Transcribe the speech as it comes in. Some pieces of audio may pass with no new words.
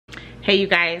Hey you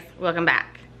guys, welcome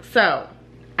back. So,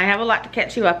 I have a lot to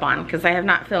catch you up on because I have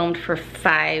not filmed for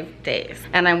 5 days.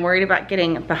 And I'm worried about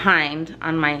getting behind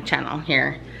on my channel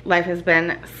here. Life has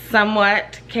been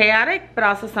somewhat chaotic, but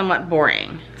also somewhat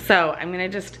boring. So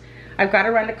I've got to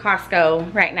run to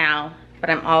Costco right now, but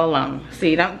I'm all alone. So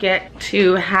you don't get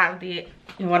to have the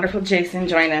wonderful Jason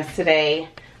join us today.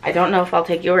 I don't know if I'll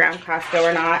take you around Costco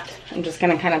or not. I'm just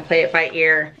gonna kind of play it by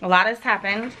ear. A lot has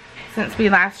happened since we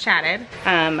last chatted.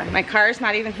 My car is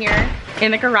not even here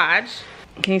in the garage.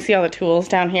 Can you see all the tools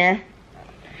down here?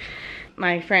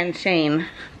 My friend Shane,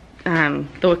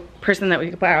 the person that we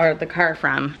borrowed the car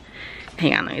from,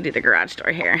 hang on, let me do the garage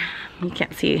door here. You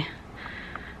can't see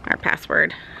our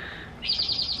password.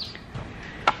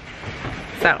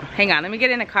 So, hang on, let me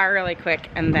get in the car really quick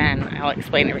and then I'll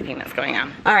explain everything that's going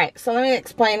on. All right, so let me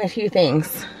explain a few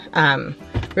things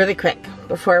really quick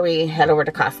before we head over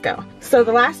to Costco. So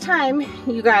the last time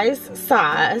you guys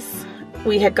saw us,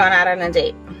 we had gone out on a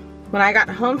date. When I got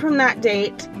home from that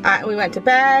date, we went to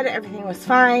bed, everything was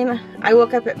fine. I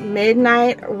woke up at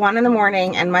midnight or 1 in the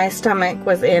morning and my stomach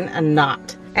was in a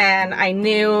knot. And I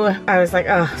knew, I was like,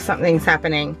 oh, something's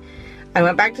happening. I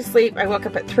went back to sleep. I woke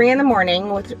up at 3 in the morning,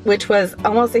 which was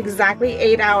almost exactly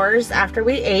 8 hours after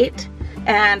we ate,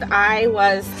 and I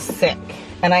was sick.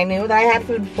 And I knew that I had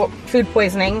food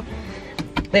poisoning.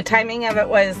 The timing of it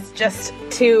was just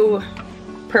too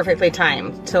perfectly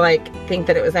timed to like think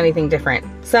that it was anything different.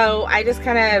 So I just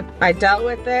I dealt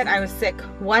with it. I was sick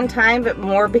one time, but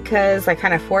more because I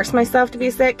kind of forced myself to be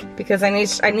sick because I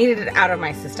needed it out of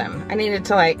my system. I needed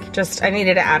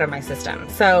it out of my system.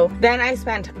 So then I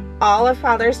spent all of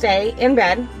Father's Day in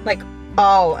bed, like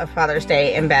all of Father's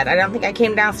Day in bed. I don't think I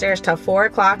came downstairs till 4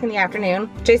 o'clock in the afternoon.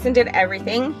 Jason did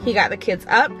everything. He got the kids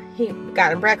up, he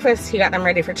got them breakfast, he got them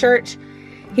ready for church.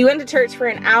 He went to church for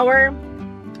an hour,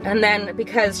 and then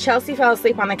because Chelsea fell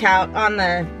asleep on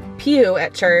the pew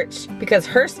at church because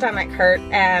her stomach hurt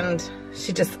and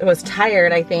she just was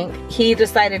tired, I think, he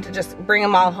decided to just bring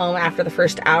them all home after the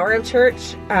first hour of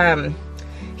church.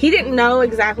 He didn't know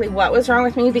exactly what was wrong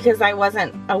with me because I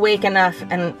wasn't awake enough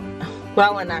and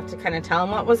well enough to kind of tell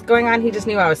him what was going on. He just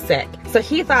knew I was sick. So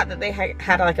he thought that they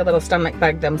had like a little stomach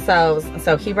bug themselves.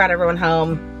 So he brought everyone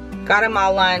home, got them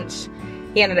all lunch.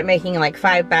 He ended up making like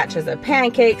 5 batches of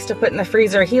pancakes to put in the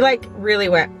freezer. He like really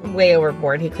went way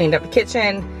overboard. He cleaned up the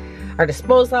kitchen. Our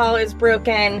disposal is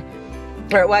broken,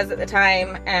 or it was at the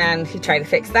time, and he tried to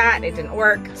fix that. It didn't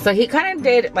work. So he kind of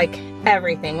did like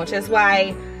everything, which is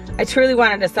why I truly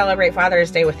wanted to celebrate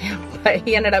Father's Day with him, but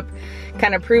he ended up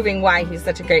kind of proving why he's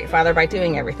such a great father by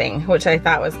doing everything, which I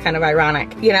thought was kind of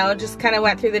ironic. You know, just kind of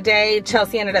went through the day.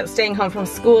 Chelsea ended up staying home from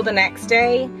school the next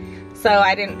day, so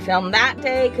I didn't film that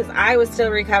day because I was still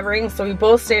recovering, so we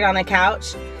both stayed on the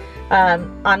couch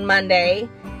on Monday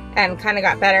and kind of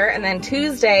got better. And then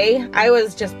Tuesday, I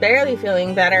was just barely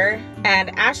feeling better,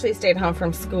 and Ashley stayed home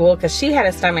from school because she had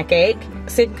a stomach ache.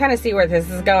 So you can kind of see where this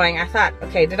is going. I thought,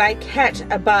 okay, did I catch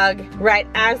a bug right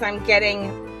as I'm getting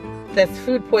this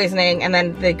food poisoning and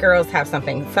then the girls have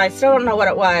something? So I still don't know what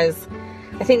it was.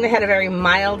 I think they had a very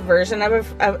mild version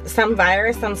of some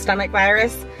virus, some stomach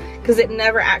virus, because it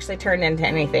never actually turned into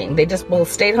anything. They just both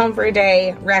stayed home for a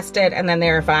day, rested, and then they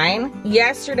were fine.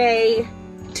 Yesterday,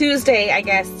 Tuesday, I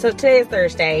guess, so today is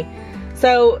Thursday.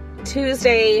 So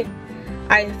Tuesday,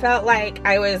 I felt like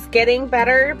I was getting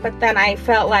better, but then I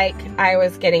felt like I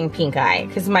was getting pink eye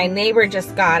because my neighbor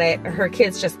just got it, or her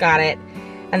kids just got it,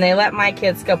 and they let my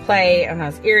kids go play, and I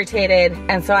was irritated,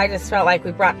 and so I just felt like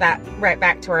we brought that right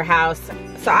back to our house.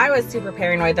 So I was super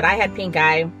paranoid that I had pink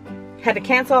eye, had to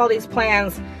cancel all these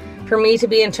plans for me to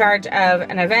be in charge of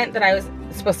an event that I was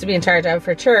supposed to be in charge of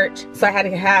for church. So I had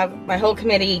to have my whole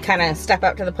committee kind of step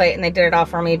up to the plate, and they did it all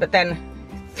for me. But then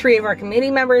 3 of our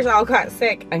committee members all got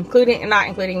sick, not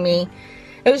including me.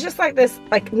 It was just like this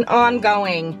an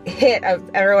ongoing hit of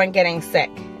everyone getting sick.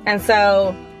 And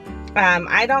so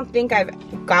I don't think I've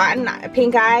gotten a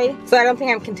pink eye, so I don't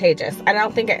think I'm contagious. I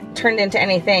don't think it turned into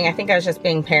anything. I think I was just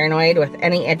being paranoid with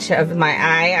any itch of my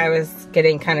eye. I was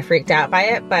getting kind of freaked out by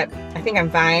it, but I think I'm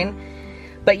fine.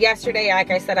 But yesterday,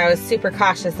 like I said, I was super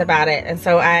cautious about it, and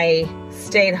so I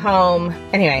stayed home.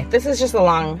 Anyway, this is just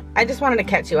I just wanted to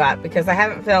catch you up because I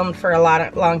haven't filmed for a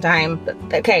long time.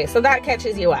 Okay, so that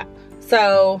catches you up.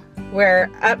 So we're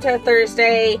up to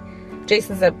Thursday.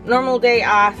 Jason's a normal day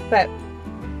off, but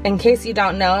in case you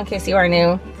don't know, in case you are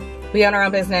new, we own our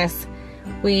own business.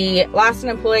 We lost an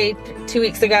employee 2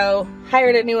 weeks ago,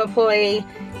 hired a new employee.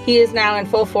 He is now in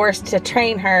full force to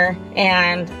train her,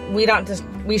 and we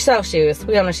sell shoes.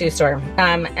 We own a shoe store,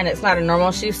 and it's not a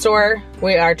normal shoe store.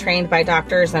 We are trained by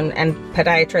doctors and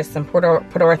podiatrists and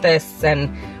podorthists, and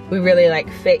we really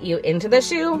like fit you into the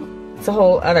shoe. It's a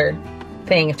whole other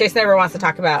thing. If Jason ever wants to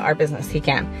talk about our business, he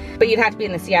can. But you'd have to be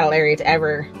in the Seattle area to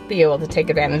ever be able to take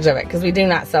advantage of it, because we do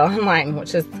not sell online,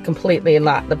 which is completely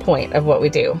not the point of what we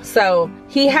do. So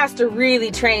he has to really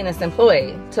train this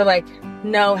employee to like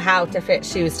know how to fit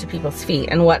shoes to people's feet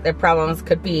and what their problems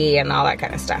could be and all that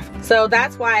kind of stuff. So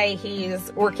that's why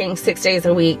he's working 6 days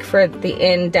a week for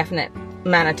the indefinite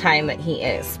amount of time that he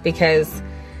is, because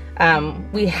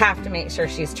we have to make sure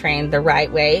she's trained the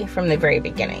right way from the very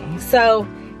beginning. So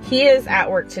he is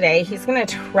at work today. He's gonna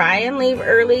try and leave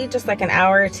early, just like an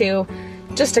hour or two,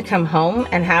 just to come home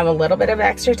and have a little bit of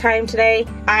extra time today.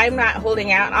 I'm not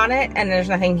holding out on it, and there's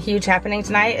nothing huge happening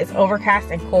tonight. It's overcast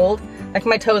and cold. Like,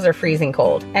 my toes are freezing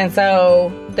cold. And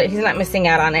so he's not missing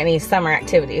out on any summer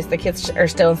activities. The kids are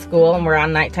still in school, and we're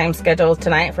on nighttime schedules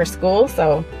tonight for school,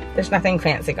 so there's nothing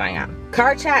fancy going on.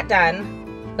 Car chat done.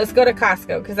 Let's go to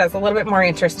Costco, because that's a little bit more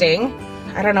interesting.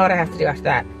 I don't know what I have to do after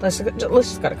that. Let's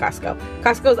just go to Costco.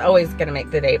 Costco's always gonna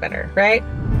make the day better, right?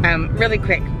 Really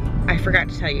quick, I forgot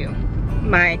to tell you.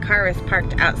 My car is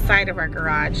parked outside of our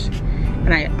garage,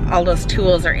 and all those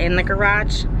tools are in the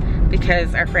garage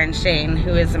because our friend Shane,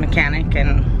 who is a mechanic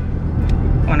and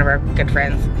one of our good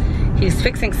friends, he's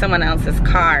fixing someone else's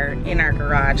car in our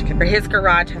garage. His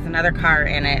garage has another car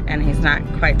in it, and he's not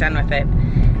quite done with it.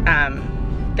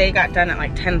 They got done at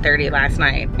like 10:30 last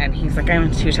night, and he's like,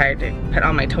 I'm too tired to put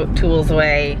all my tools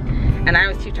away, and I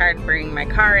was too tired to bring my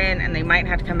car in, and they might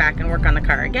have to come back and work on the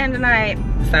car again tonight.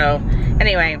 So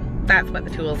anyway, that's what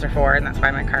the tools are for, and that's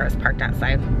why my car was parked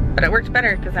outside. But it worked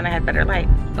better because then I had better light,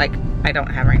 like I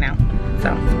don't have right now.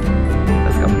 So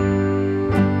let's go.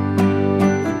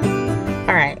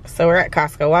 All right, so we're at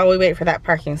Costco. While we wait for that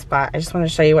parking spot, I just want to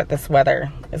show you what this weather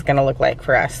is gonna look like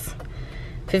for us.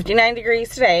 59 degrees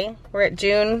today. We're at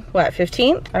June, what,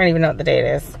 15th? I don't even know what the date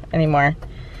is anymore.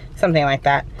 Something like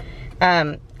that.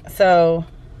 So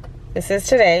this is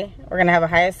today. We're gonna have a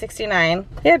high of 69.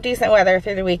 We have decent weather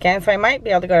through the weekend, so I might be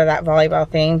able to go to that volleyball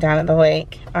thing down at the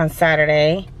lake on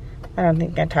Saturday. I don't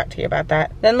think I talked to you about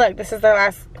that. Then look, this is the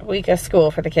last week of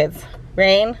school for the kids.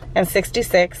 Rain and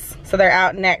 66, so they're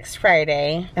out next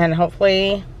Friday, and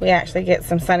hopefully we actually get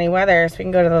some sunny weather so we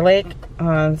can go to the lake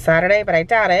on Saturday, but I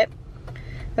doubt it.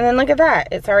 And then look at that,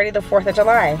 it's already the 4th of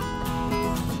July.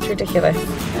 It's ridiculous.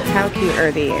 How cute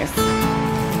are these?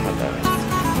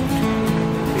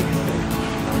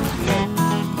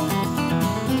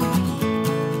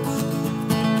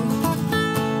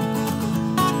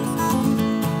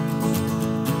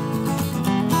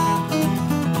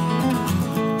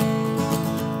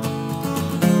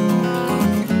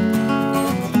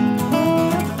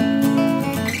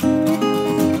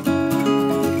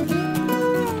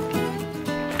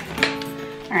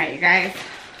 Guys,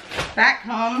 back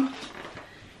home.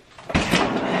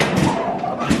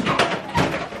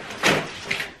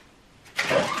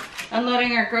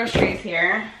 Unloading our groceries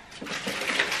here.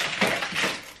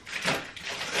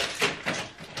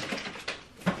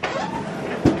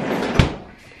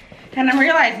 And I'm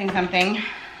realizing something.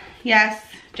 Yes,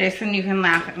 Jason, you can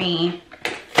laugh at me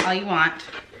all you want,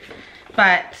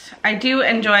 but I do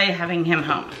enjoy having him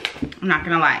home. I'm not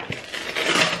gonna lie.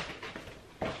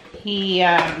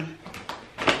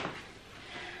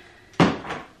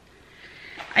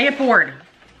 I get bored.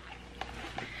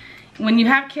 When you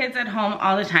have kids at home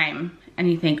all the time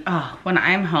and you think, oh, when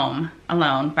I'm home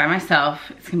alone by myself,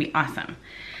 it's gonna be awesome.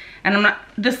 And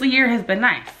this year has been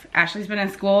nice. Ashley's been in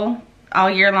school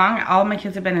all year long. All of my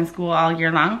kids have been in school all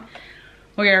year long.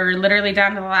 We are literally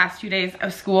down to the last 2 days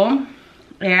of school,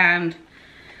 and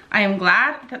I am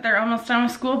glad that they're almost done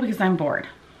with school because I'm bored.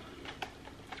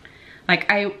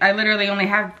 Like, I literally only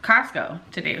have Costco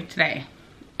to do today.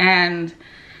 And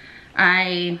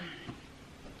I'm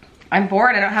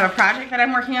bored. I don't have a project that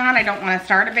I'm working on. I don't want to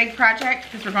start a big project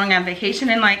because we're going on vacation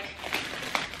in like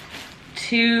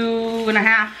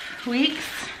 2.5 weeks.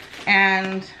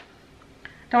 And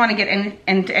don't want to get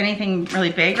into anything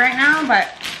really big right now, but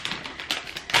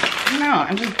I don't know,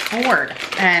 I'm just bored.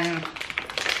 And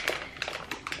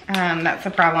that's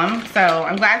the problem. So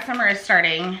I'm glad summer is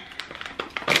starting.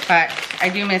 But I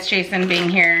do miss Jason being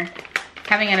here.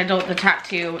 Having an adult to talk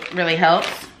to really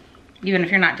helps, even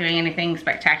if you're not doing anything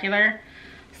spectacular.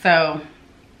 So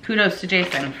kudos to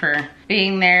Jason for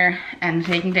being there and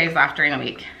taking days off during the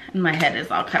week. And my head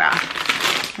is all cut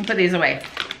off. I'll put these away.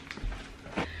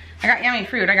 I got yummy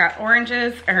fruit. I got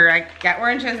oranges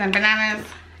and bananas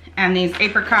and these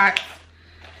apricots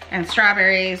and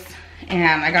strawberries,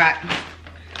 and I got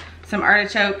some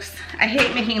artichokes. I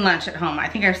hate making lunch at home. I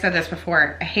think I've said this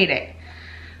before. I hate it.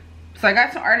 So I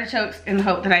got some artichokes in the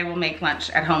hope that I will make lunch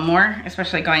at home more,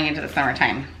 especially going into the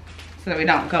summertime. so that we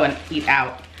don't go and eat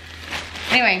out.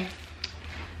 Anyway,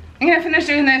 I'm gonna finish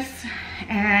doing this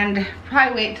and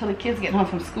probably wait until the kids get home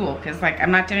from school, because like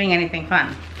I'm not doing anything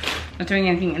fun. Not doing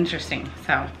anything interesting,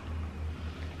 so.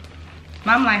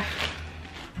 Mom life.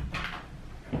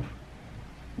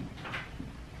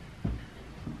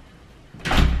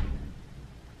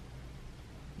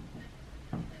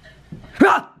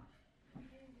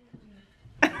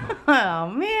 Oh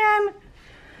man.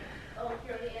 Oh,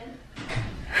 you're in.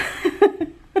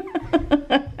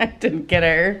 I didn't get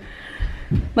her.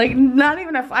 Like, not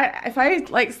even if I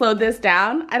like slowed this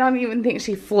down, I don't even think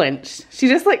she flinched. She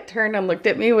just like turned and looked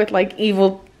at me with like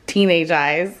evil teenage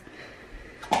eyes.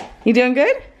 You doing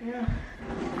good? Yeah.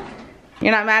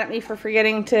 You're not mad at me for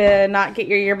forgetting to not get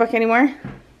your yearbook anymore?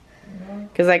 No.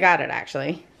 Because I got it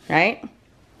actually, right?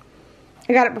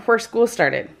 I got it before school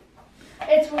started.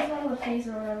 It's what's on the face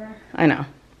or whatever. I know.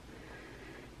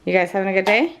 You guys having a good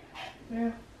day?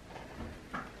 Yeah.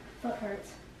 Foot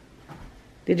hurts.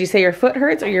 Did you say your foot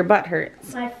hurts or your butt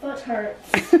hurts? My foot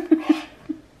hurts.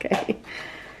 Okay.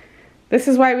 This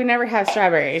is why we never have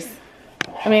strawberries.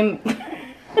 I mean,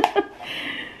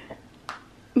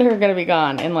 they're gonna be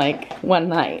gone in like one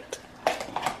night.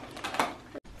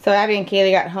 So Abby and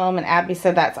Kaylee got home and Abby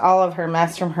said that's all of her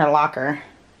mess from her locker.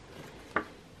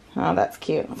 Oh, that's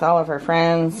cute. It's all of her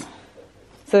friends.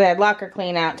 So they had locker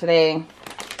clean out today.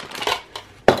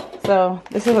 So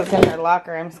this is what's in her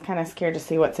locker. I'm kind of scared to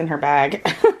see what's in her bag.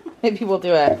 Maybe we'll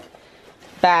do a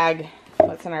bag,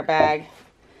 what's in our bag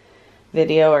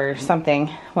video or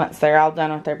something once they're all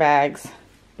done with their bags.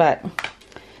 But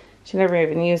she never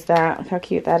even used that. Look how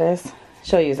cute that is.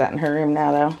 She'll use that in her room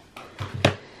now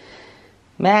though.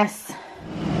 Mess.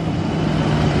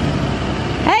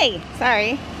 Hey,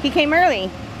 sorry. He came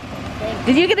early.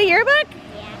 Did you get a yearbook?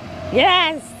 Yeah.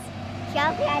 Yes.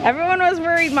 Chelsea, Everyone was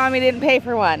worried Mommy didn't pay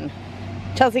for one.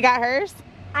 Chelsea got hers?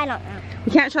 I don't know.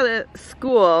 We can't show the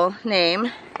school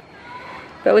name,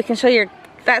 but we can show your,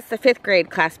 that's the 5th grade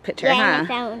class picture, Yeah,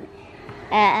 huh?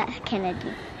 I found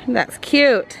Kennedy. That's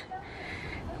cute.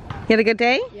 You had a good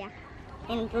day? Yeah.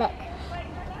 And look.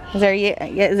 Is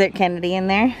there Kennedy in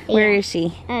there? Yeah. Where is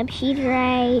she? She's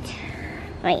right.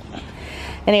 Wait.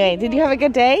 Anyway, did you have a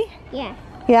good day? Yeah.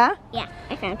 Yeah? Yeah,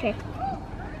 I found her.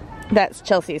 That's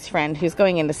Chelsea's friend who's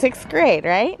going into 6th grade,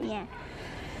 right? Yeah.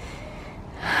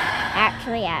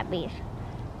 Actually, Abby's.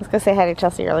 Let's go say hi to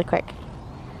Chelsea really quick.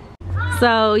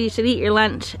 So you should eat your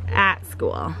lunch at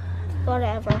school.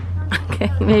 Whatever. Okay,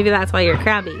 maybe that's why you're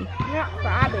crabby. Not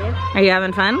crabby. Are you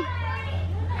having fun?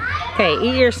 Okay,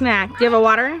 eat your snack. Do you have a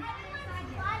water?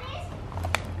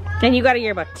 And you got a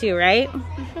yearbook too, right?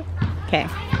 Okay.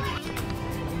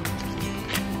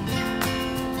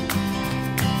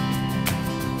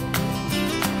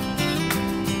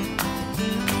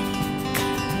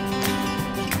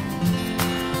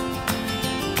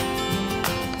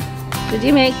 Did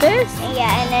you make this?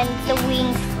 Yeah, and then the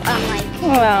wings like...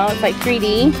 Well, it's like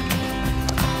 3D.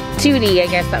 2D, I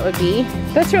guess that would be.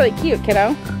 That's really cute,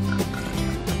 kiddo.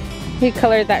 You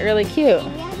colored that really cute.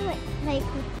 Yeah, like...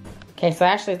 Okay, so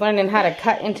Ashley's learning how to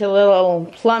cut into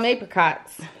little plum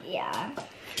apricots. Yeah.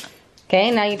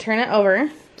 Okay, now you turn it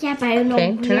over. Yeah, but I don't know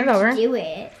turn it over. to do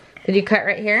it. Did you cut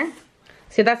right here?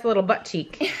 See, that's the little butt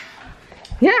cheek.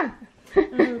 Yeah.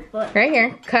 Right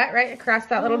here. Cut right across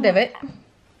that little divot.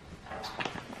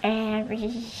 And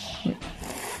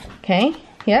okay,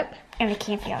 yep. I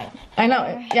can't feel it. I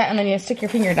know, yeah, and then you stick your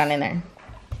finger down in there.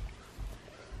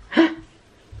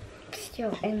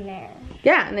 Still in there.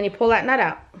 Yeah, and then you pull that nut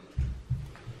out.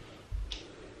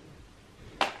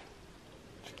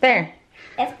 There.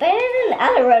 It's better than the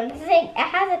other one because it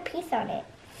has a piece on it.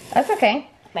 That's okay.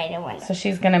 Better one. So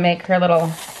she's gonna make her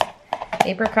little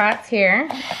apricots here.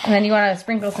 And then you wanna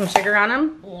sprinkle some sugar on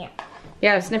them? Yeah. You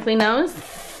have a sniffly nose?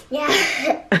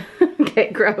 Yeah.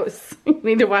 Okay, gross. You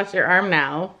need to wash your arm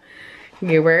now.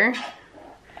 You were.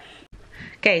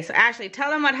 Okay, so Ashley,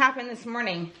 tell them what happened this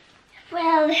morning.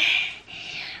 Well,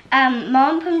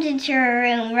 Mom comes into her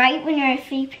room right when you're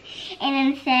asleep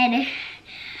and then said,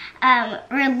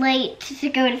 we're late to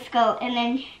go to school.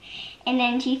 And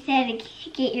then she said,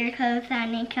 get your clothes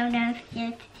on and come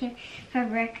downstairs for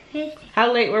breakfast.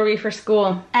 How late were we for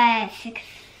school? 6.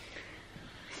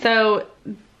 So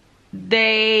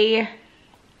they,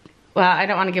 well, I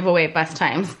don't want to give away bus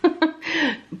times,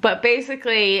 but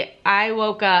basically I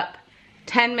woke up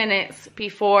 10 minutes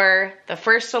before the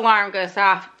first alarm goes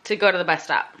off to go to the bus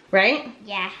stop, right?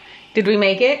 Yeah. Did we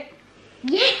make it?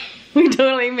 Yeah. We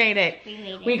totally made it. We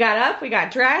made it. We got up, we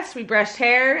got dressed, we brushed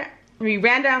hair, we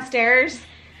ran downstairs.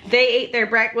 They ate their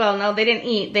breakfast. Well, no, they didn't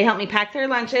eat. They helped me pack their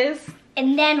lunches.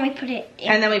 And then we put it in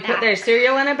And then we put their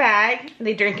cereal in a bag.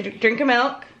 They drink a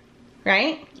milk,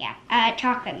 right? Yeah,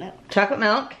 chocolate milk. Chocolate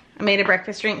milk. I made a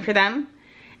breakfast drink for them.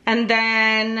 And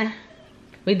then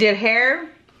we did hair.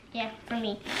 Yeah, for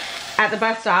me. At the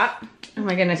bus stop. Oh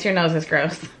my goodness, your nose is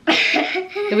gross.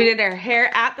 We did our hair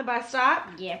at the bus stop.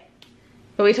 Yeah.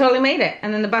 But we totally made it.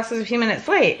 And then the bus was a few minutes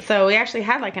late. So we actually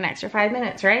had like an extra 5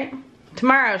 minutes, right?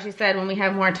 Tomorrow, she said, when we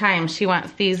have more time, she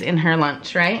wants these in her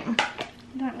lunch, right?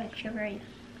 Not like sugar.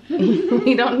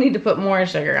 You don't need to put more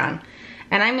sugar on.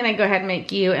 And I'm gonna go ahead and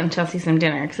make you and Chelsea some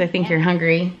dinner because I think you're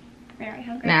hungry. Very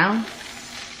hungry. Now.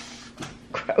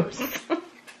 Gross.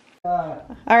 All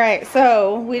right,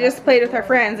 so we just played with our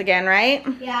friends again, right?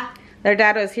 Yeah. Their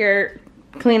dad was here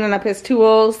cleaning up his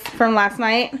tools from last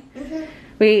night.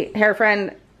 Her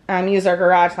friend used our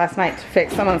garage last night to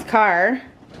fix someone's car.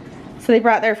 So they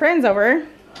brought their friends over,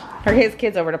 or his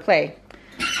kids over to play.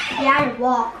 Yeah,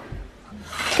 walk.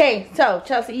 Okay, so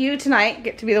Chelsea, you tonight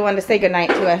get to be the one to say goodnight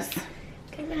to us.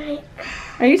 Good night.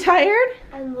 Are you tired?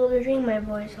 I'm losing my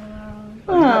voice on our own.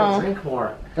 Oh. Drink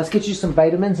more. Let's get you some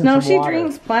vitamins and No, some she water.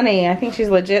 drinks plenty. I think she's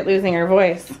legit losing her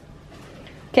voice.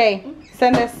 Okay,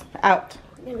 send us out.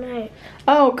 Good night.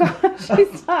 Oh gosh,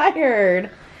 she's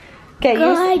tired. Okay,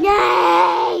 Good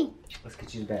night. Let's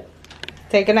get you to bed.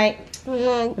 say goodnight. Good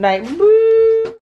night. Good night. Boo.